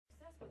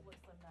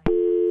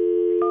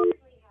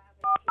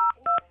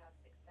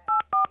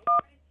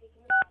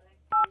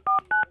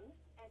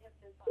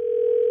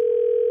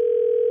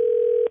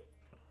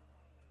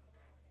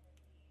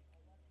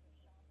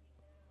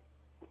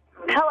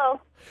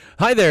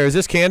Hi there, is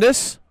this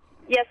Candace?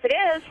 Yes, it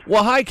is.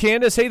 Well, hi,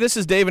 Candace. Hey, this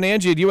is Dave and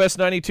Angie at US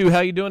 92.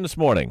 How you doing this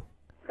morning?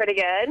 Pretty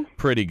good.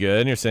 Pretty good.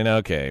 And you're saying,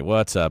 okay,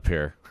 what's up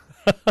here?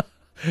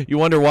 You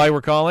wonder why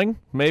we're calling?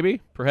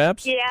 Maybe,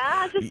 perhaps.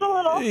 Yeah, just a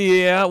little.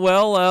 Yeah.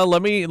 Well,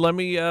 let me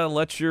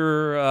let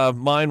your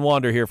mind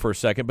wander here for a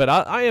second. But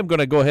I am going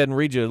to go ahead and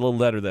read you a little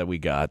letter that we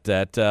got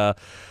that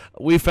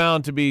we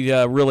found to be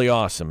really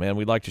awesome, and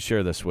we'd like to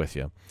share this with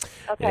you.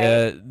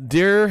 Okay.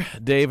 Dear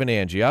Dave and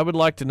Angie, I would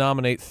like to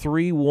nominate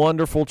 3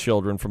 wonderful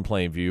children from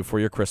Plainview for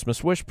your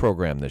Christmas Wish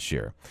program this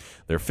year.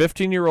 They're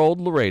 15-year-old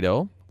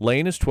Laredo,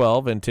 Lane is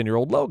 12, and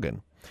 10-year-old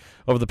Logan.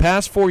 Over the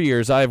past 4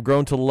 years, I have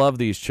grown to love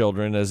these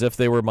children as if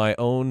they were my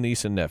own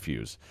niece and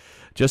nephews.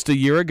 Just a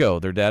year ago,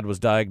 their dad was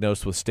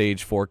diagnosed with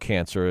stage 4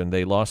 cancer, and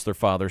they lost their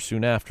father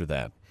soon after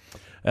that.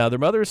 Their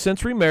mother has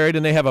since remarried,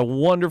 and they have a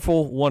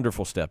wonderful,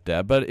 wonderful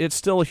stepdad, but it's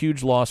still a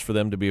huge loss for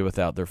them to be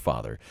without their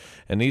father.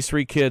 And these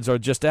 3 kids are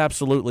just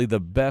absolutely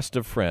the best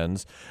of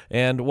friends,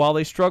 and while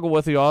they struggle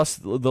with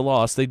the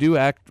loss, they do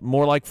act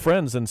more like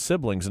friends than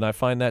siblings, and I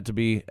find that to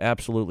be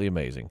absolutely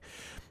amazing.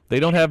 They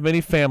don't have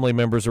many family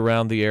members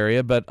around the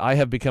area, but I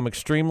have become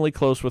extremely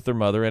close with their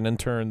mother and, in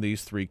turn,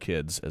 these 3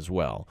 kids as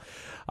well.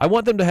 I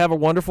want them to have a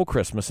wonderful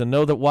Christmas and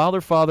know that while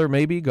their father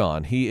may be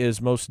gone, he is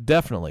most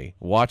definitely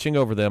watching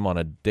over them on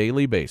a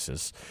daily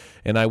basis,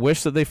 and I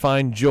wish that they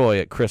find joy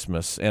at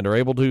Christmas and are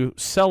able to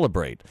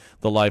celebrate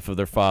the life of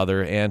their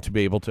father and to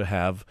be able to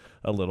have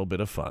a little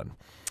bit of fun.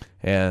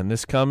 And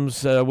this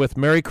comes with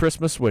Merry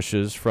Christmas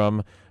wishes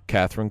from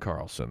Catherine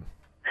Carlson.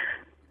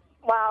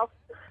 Wow.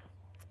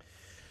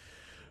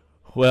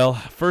 Well,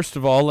 first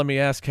of all, let me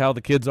ask how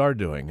the kids are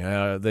doing.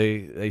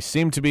 They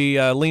seem to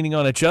be leaning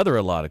on each other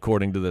a lot,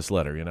 according to this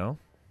letter, you know?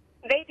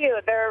 They do.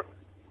 They're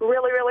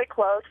really, really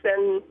close,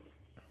 and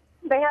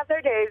they have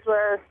their days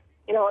where,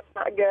 it's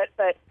not good,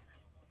 but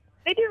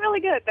they do really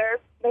good.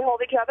 They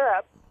hold each other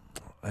up.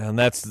 And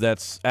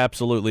that's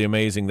absolutely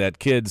amazing that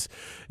kids,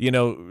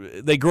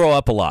 they grow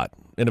up a lot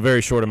in a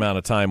very short amount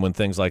of time when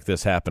things like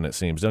this happen, it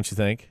seems. Don't you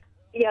think?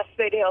 Yes,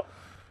 they do.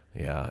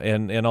 Yeah,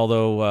 and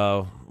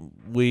although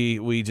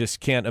we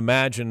just can't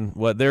imagine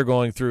what they're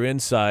going through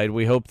inside,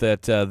 we hope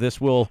that this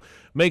will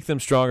make them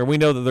stronger. We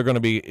know that they're going to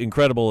be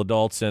incredible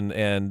adults,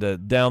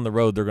 and down the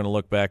road they're going to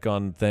look back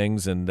on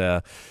things, and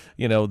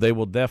they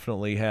will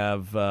definitely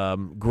have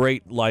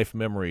great life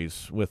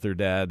memories with their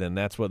dad, and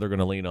that's what they're going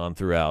to lean on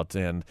throughout.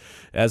 And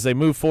as they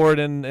move forward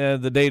in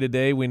the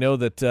day-to-day, we know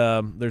that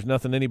there's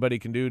nothing anybody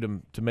can do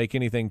to make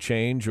anything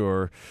change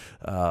or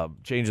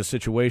change a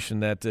situation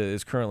that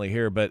is currently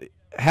here, but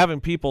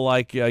having people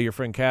like your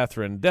friend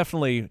Catherine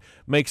definitely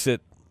makes it,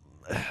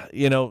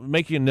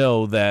 make you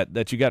know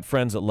that you got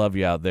friends that love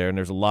you out there, and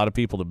there's a lot of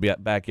people to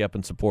back you up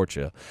and support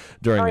you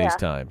during these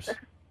times.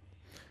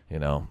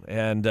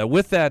 And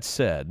with that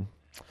said,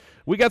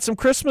 we got some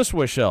Christmas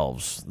wish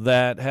elves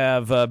that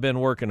have been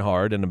working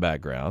hard in the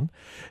background,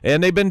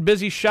 and they've been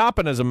busy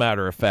shopping, as a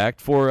matter of fact,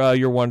 for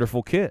your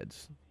wonderful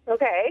kids.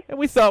 Okay. And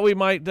we thought we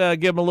might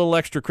give them a little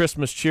extra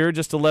Christmas cheer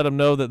just to let them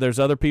know that there's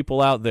other people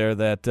out there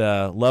that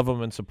love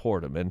them and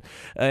support them.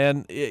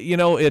 And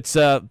it's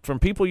from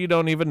people you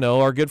don't even know,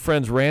 our good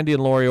friends Randy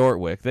and Lori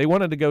Ortwick. They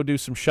wanted to go do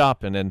some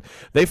shopping, and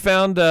they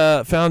found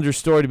your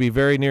story to be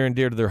very near and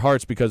dear to their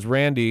hearts because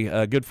Randy,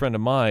 a good friend of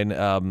mine,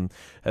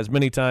 has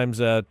many times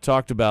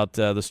talked about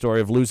the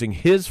story of losing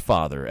his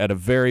father at a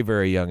very,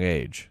 very young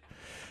age.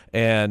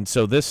 And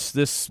so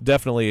this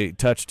definitely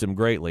touched him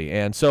greatly.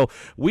 And so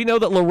we know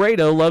that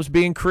Laredo loves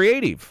being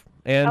creative.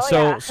 And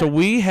so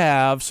we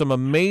have some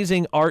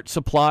amazing art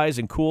supplies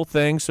and cool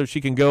things so she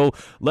can go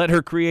let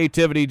her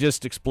creativity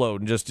just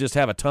explode and just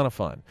have a ton of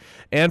fun.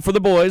 And for the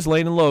boys,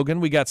 Lane and Logan,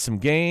 we got some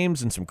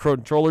games and some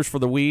controllers for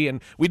the Wii.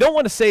 And we don't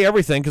want to say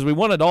everything because we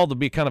want it all to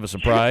be kind of a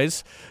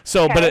surprise.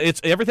 So, okay.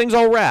 But everything's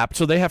all wrapped,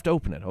 so they have to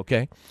open it,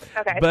 okay?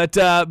 Okay.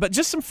 But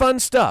just some fun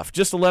stuff,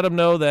 just to let them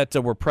know that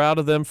we're proud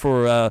of them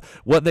for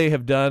what they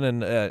have done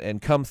and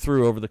come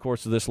through over the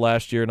course of this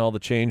last year and all the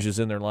changes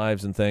in their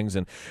lives and things.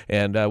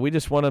 And we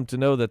just want them to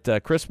know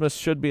that Christmas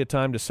should be a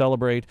time to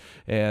celebrate,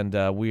 and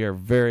we are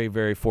very,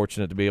 very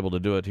fortunate to be able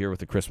to do it here with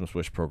the Christmas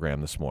Wish program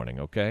this morning,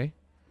 okay?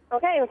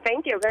 Okay,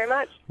 thank you very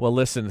much. Well,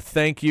 listen,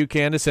 thank you,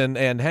 Candace, and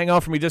hang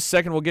on for me just a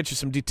second. We'll get you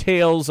some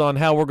details on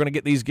how we're going to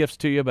get these gifts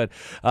to you, but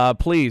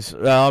please,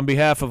 on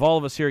behalf of all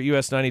of us here at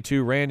US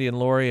 92, Randy and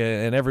Lori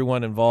and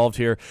everyone involved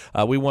here,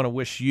 we want to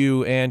wish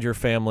you and your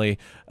family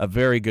a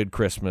very good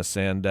Christmas,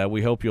 and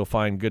we hope you'll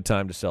find good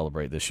time to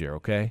celebrate this year,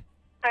 okay?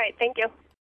 All right, thank you.